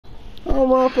I don't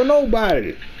run for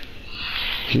nobody.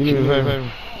 You need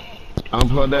to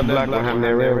unplug that black one, have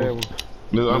that red one.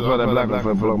 Just unplug that black one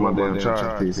before I blow my damn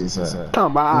charge piece inside.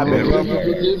 Talking about I been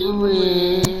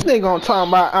nigga talking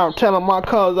about I'm telling my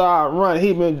cuz I run,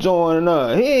 he been joining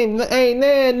us. He ain't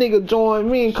that nigga join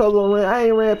me cause I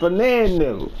ain't ran for that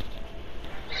nigga.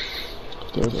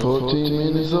 They're 14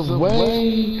 minutes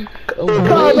away.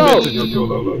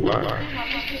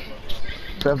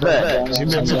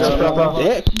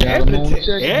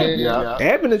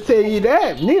 Happen to tell you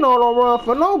that Nino don't run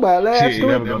for nobody.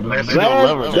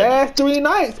 Last 3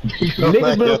 nights,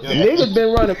 niggas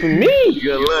been running for me.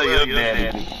 You love your daddy.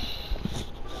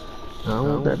 I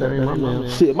don't want that in my man.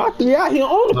 Shit, my 3 out here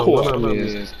on the court.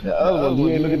 The other one, you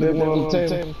ain't look at that one on the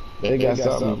table. They got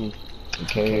something.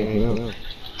 Okay,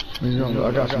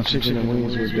 I got some chicken and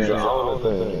wings with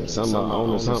that. Something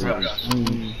on something.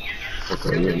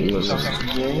 Okay, yeah.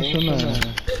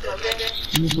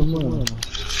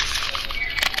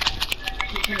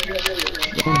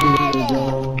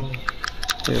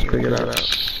 Yeah, pick it out.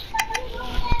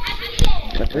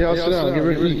 Y'all sit down, get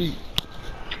ready to eat.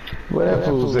 What that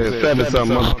fool said? 7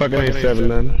 something, motherfucker ain't 7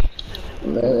 nothing.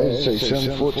 They say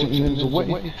 7, 14 minutes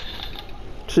away.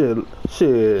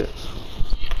 Shit.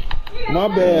 My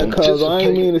bad, cuz I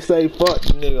ain't mean to say fuck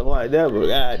the nigga like that, but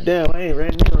goddamn, I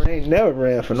ain't never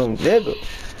ran for no nigga.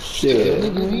 Shit.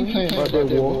 Nigga, we ain't playing about that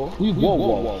war. We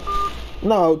war.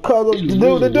 No, cuz the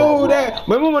dude that,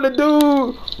 remember the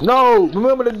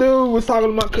dude was talking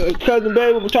to my cousin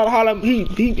baby, was trying to holler,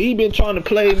 he been trying to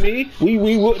play me. We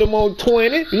whooped him on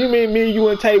 20. You mean me, you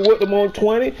and Tay whooped him on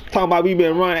 20? Talking about we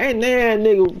been running. Ain't that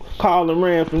nigga calling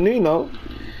ran for Nino.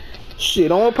 Shit,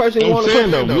 the only person we ain't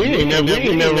never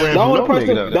ran. The only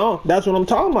person, that's what I'm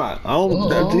talking about.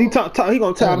 He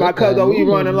gonna tell my cousin we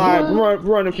running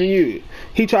running from you.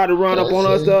 He tried to run up on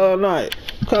us the other night.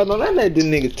 Cuz don't let the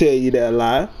nigga tell you that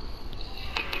lie.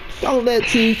 Don't let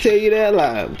Cheese tell you that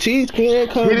lie. Cheese can't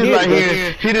come He just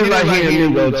like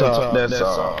hearing Nino talk. That's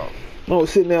all. Don't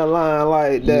sit there lying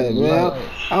like that, man.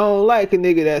 I don't like a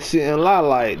nigga that sit and lie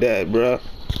like that, bruh.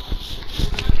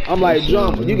 I'm like,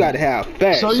 Drummer, you gotta have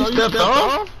facts. So you stepped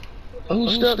off? Who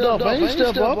stepped off? I ain't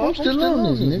stepped off. I'm still on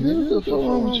this,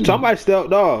 nigga. Somebody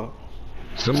stepped off.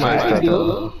 Somebody stepped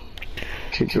off.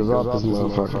 Kick us off this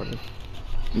motherfucker.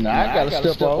 Nah, I gotta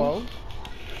step off.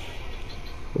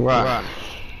 Right.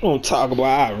 Don't talk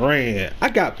about I ran. I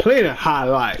got plenty of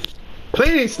highlights.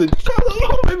 Plenty of stuff. You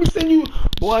gonna make me send you,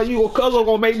 boy. You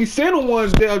gonna make me send him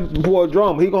one there, boy.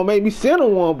 Drummer. He gonna make me send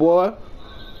him one, boy.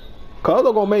 Cuz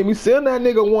gonna make me send that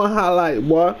nigga one highlight,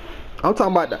 boy. I'm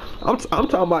talking about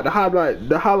the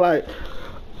highlight.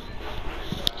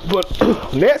 But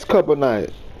next couple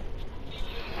nights.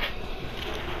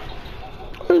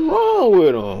 What's wrong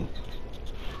with him?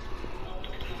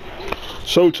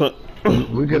 Showtime.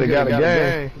 We could have got a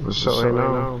game. For sure, ain't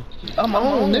no. I'm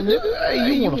on, nigga.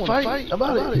 Hey, you wanna fight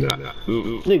about it?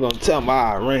 You gonna tell me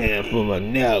I ran from a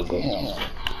nigga.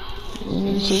 Do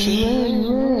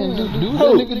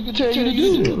what nigga tell you to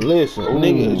do. Listen,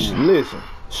 nigga, listen.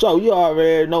 So you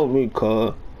already know me,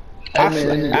 cuz.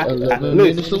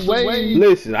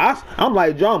 Listen. I'm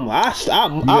like Drummer. I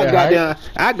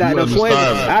got them swinging.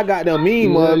 I got them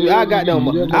mean money. I got them.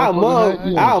 I'll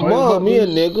mug me a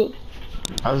nigga.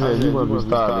 I said you must be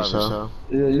starving, so.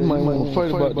 Yeah, you might want to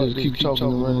fight about this. Keep talking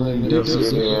and running like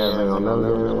this.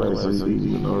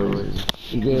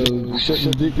 You gotta shut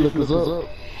your dick lickers up.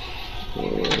 You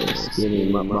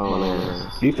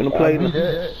finna play me?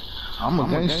 I'm a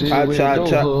gangster.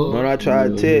 I try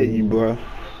to tell you, bro.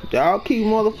 Y'all keep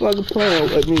motherfucking playing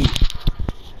with me.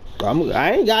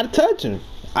 I ain't gotta touch him.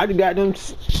 I just got them.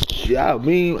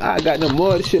 I got them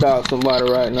mud shit out somebody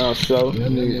right now, so.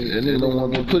 That nigga don't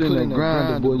want to put in that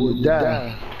grinder, boy, you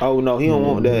die. Oh no, he don't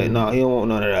want that. No, he don't want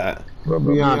none of that. Where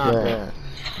Bianca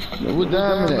at? What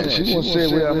Diamond at? She won't say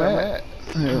where I'm at.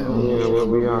 Yeah, where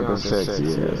Bianca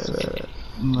sexy ass at?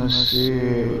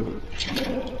 Shit.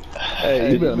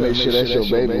 Hey, you better make sure that's your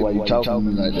baby while you talking to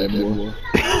me like that, boy.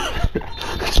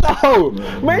 Oh,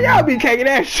 man, y'all be kicking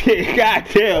that shit,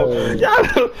 goddamn.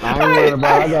 Y'all, I ain't worried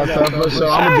about it. I got stuff for sure.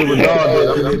 I'm gonna do what dog did.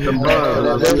 I'm gonna get them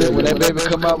burns. When that baby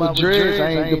come out with dreads, I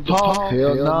ain't the paw.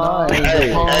 Hell nah, I ain't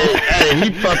the paw. Hey, he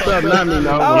fucked up, not me,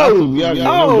 no.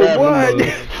 Oh,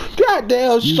 boy.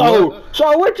 Goddamn, so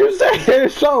what you saying,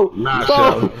 so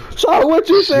what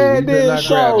you saying then,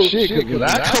 so shit, cause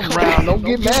I come around, don't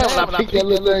get mad when I pick that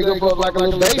little thing up like a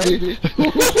little baby.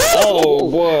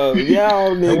 Oh boy,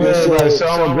 y'all niggas so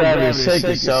I'm gonna grab it, shake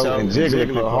it, so and jiggle it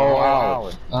for a whole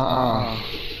hour.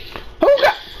 Who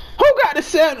got the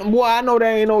 7? Boy, I know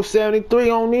there ain't no 73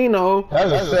 on Nino.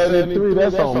 That's a 73,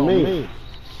 that's on me.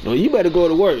 No, you better go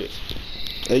to work.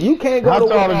 And you can't go to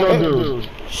work. How tall is your dude?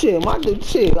 Shit, my dude,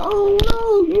 shit, I don't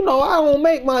know. You know, I don't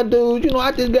make my dudes. You know,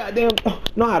 I just goddamn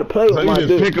know how to play with my dudes.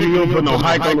 So you just pick him, you don't put no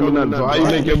height on him or nothing. So how you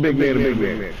make your big man a big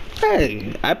man?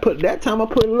 Hey, I put a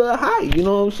little height, you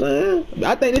know what I'm saying?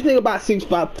 I think this nigga about 6'5",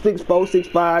 6'4",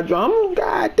 6'5", drama.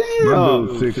 Goddamn.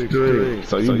 My dude's 6'3".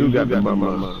 So you do got that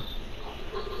bum.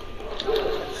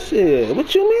 Shit,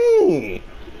 what you mean?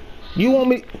 You want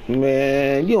me,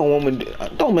 man? You don't want me?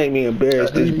 Don't make me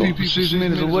embarrassed. These people 6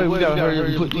 minutes away. We gotta hurry up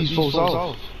and put these folks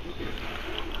off.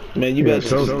 Man, you better.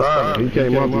 So starving. He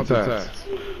can't multitask.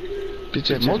 Bitch,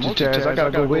 that multitask. I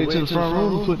gotta go way to the front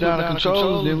room and put down the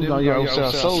controls. Then we gonna get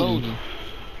outside soldier.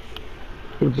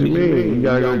 What you mean? You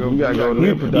gotta go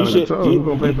there, put down the controls. You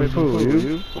gonna pay for food?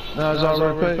 You? Nah, it's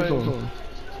already paid for.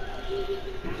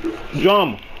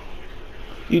 Drama.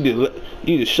 You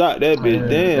just shot that bitch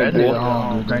down, boy.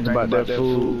 Think about that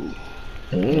food.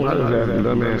 I just had that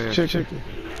dumbass chicken.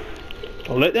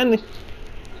 Don't let that nigga.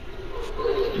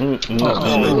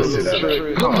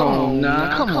 Come on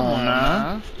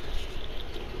now.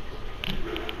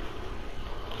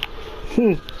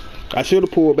 I should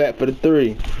have pulled back for the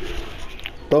 3.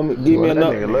 Give me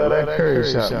another. That nigga love that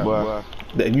curry shot, boy.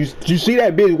 You see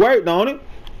that bitch work, don't it?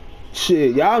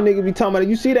 Shit, y'all niggas be talking about it.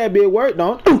 You see that bitch work,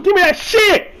 don't it? Give me that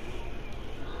shit!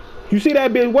 You see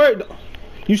that bitch work?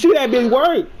 You see that bitch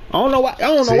work? I don't know why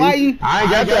you. I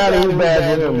ain't got that in his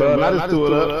bag with him, bro. I just threw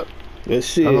it up. That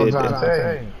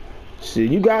shit.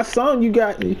 Shit, you got something, you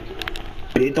got.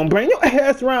 Bitch, don't bring your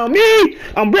ass around me.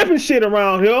 I'm ripping shit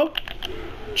around here.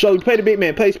 So you pay the big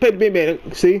man, pay the big man.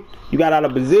 See, you got out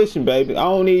of position, baby. I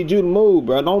don't need you to move,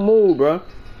 bro. Don't move, bro.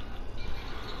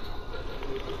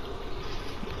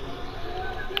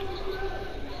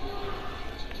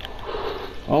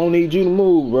 I don't need you to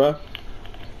move, bro.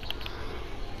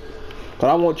 Cause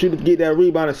I want you to get that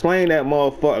rebound and slang that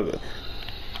motherfucker.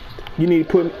 You need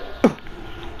to put.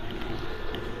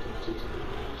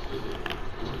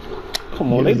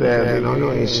 Come on,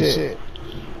 ain't shit.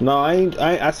 No, I ain't.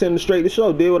 I sent him straight to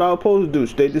show. Did what I was supposed to do.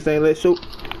 They just ain't let show.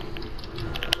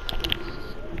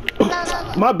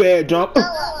 My bad, jump.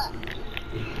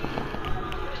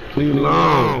 Leave him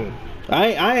alone.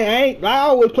 I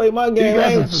always play my game.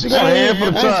 I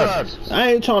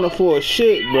ain't trying to force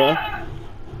shit, bro.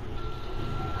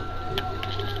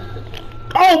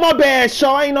 Oh, my bad,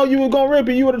 Shaw. I ain't know you were gonna rip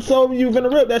it. You would have told me you were gonna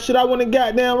rip that shit. I wouldn't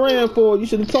have goddamn ran for it. You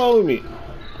should have told me.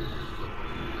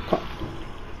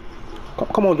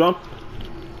 Come on, Drum.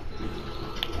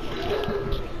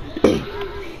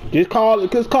 Just call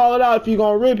it out if you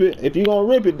gonna rip it. If you gonna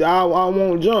rip it, I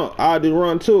won't jump. I'll just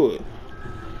run to it.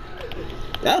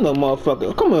 That little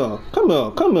motherfucker. Come here.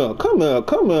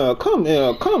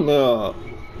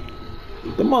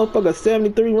 The motherfucker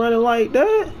 73 running like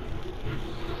that.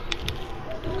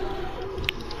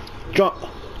 Jump.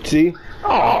 See?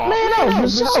 Oh man, that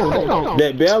was just so.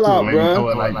 That bail out, bro.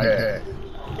 Like that.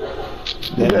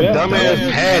 That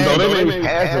dumbass pad though. They made me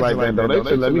pass it like that though. They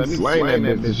should let me slang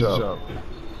that bitch up.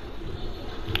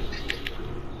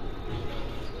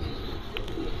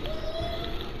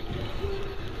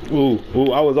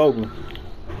 Ooh, I was open.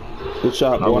 Good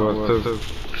shot, boy.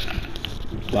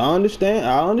 I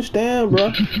understand,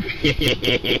 bro.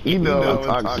 You know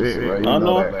I'm talking shit, bro. I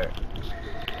know.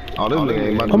 Oh, this nigga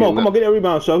ain't about to Come on, get that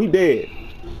rebound, Show. He dead.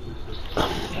 I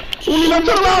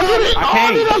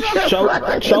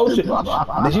can't. Show.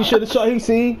 He should have shot. He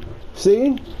see.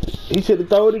 He should have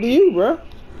thrown it to you, bro.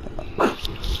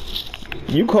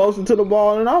 You closer to the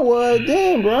ball than I was,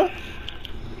 then, bro.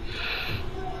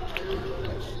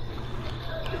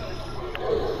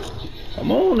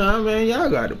 Come on now, man. Y'all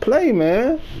got to play,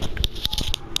 man.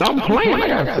 I'm playing. I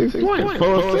got 6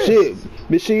 points. Shit,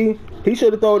 but see, he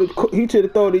should have thrown it. He should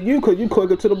have thrown it to you, cause you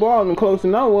quicker to the ball and closer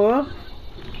than I was.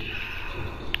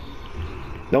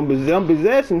 Them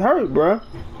possession hurt, bro.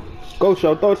 Go,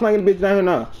 Show. Throw a slanging bitch down here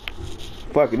now.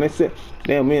 Fuck it. That's it.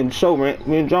 Damn, me and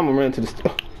Drama ran to the.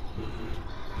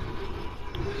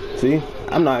 See,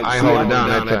 I'm not. I ain't holding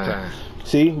down that time.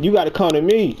 See, you got to come to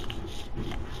me.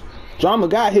 Drama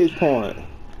got his point.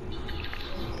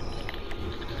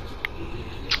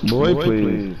 Boy,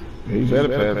 please. You better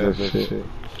pass that shit.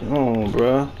 Come on,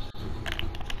 bro.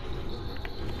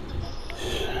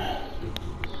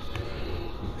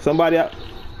 Somebody out.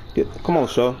 Come on,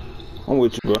 Show. I'm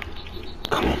with you, bro.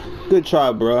 Come on. Good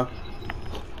try, bro.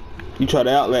 You try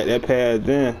to outlet that pass,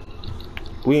 then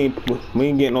we ain't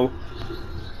getting no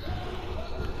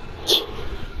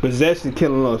possession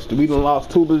killing us. We done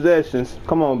lost 2 possessions.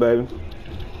 Come on, baby.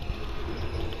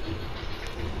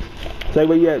 Say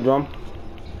where you at, Drum.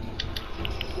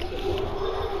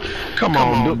 Come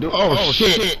on, dude. Oh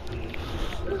shit.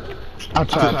 I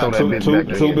tried to throw that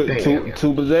bitch back.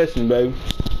 Two possession, baby.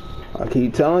 I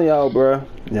keep telling y'all, bruh.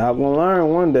 Y'all gonna learn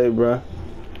one day, bruh.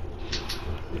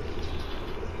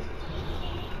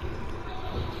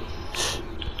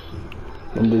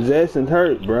 Them possessions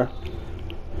hurt, bruh.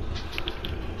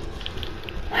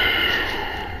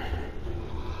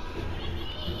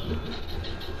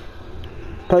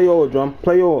 Play yours, drum.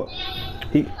 Play yours.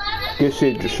 Good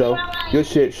shit, show. Good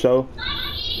shit, show.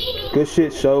 Good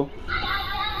shit, show.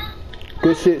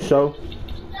 Good shit, show.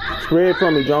 Spread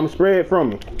from me, drum. Spread from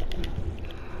me.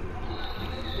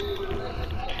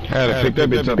 I had to pick that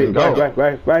bitch up and go.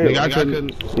 Right here. Nigga, I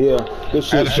couldn't. Yeah, good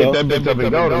shit, I had to show. pick that bitch up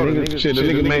and go. The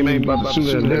nigga made me about to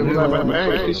shoot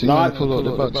it. No, I pull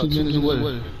up about 2 minutes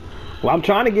away. Well, I'm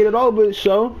trying to get it over with,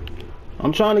 show.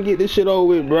 I'm trying to get this shit over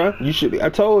with, bruh. You should be. I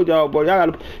told y'all, boy.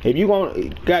 Y'all gotta. If you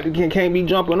can't be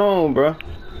jumping on, bruh.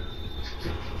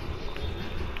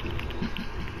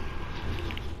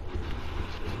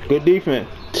 Good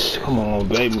defense. Come on,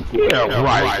 baby. Yeah,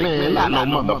 right, man. Not no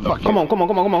motherfucker. Come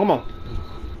on.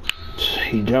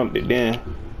 He jumped it, then.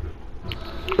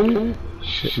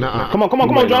 Nah. Come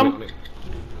on, drum.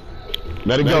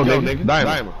 Let it go, nigga.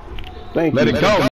 Diamond. Thank you. Let it go.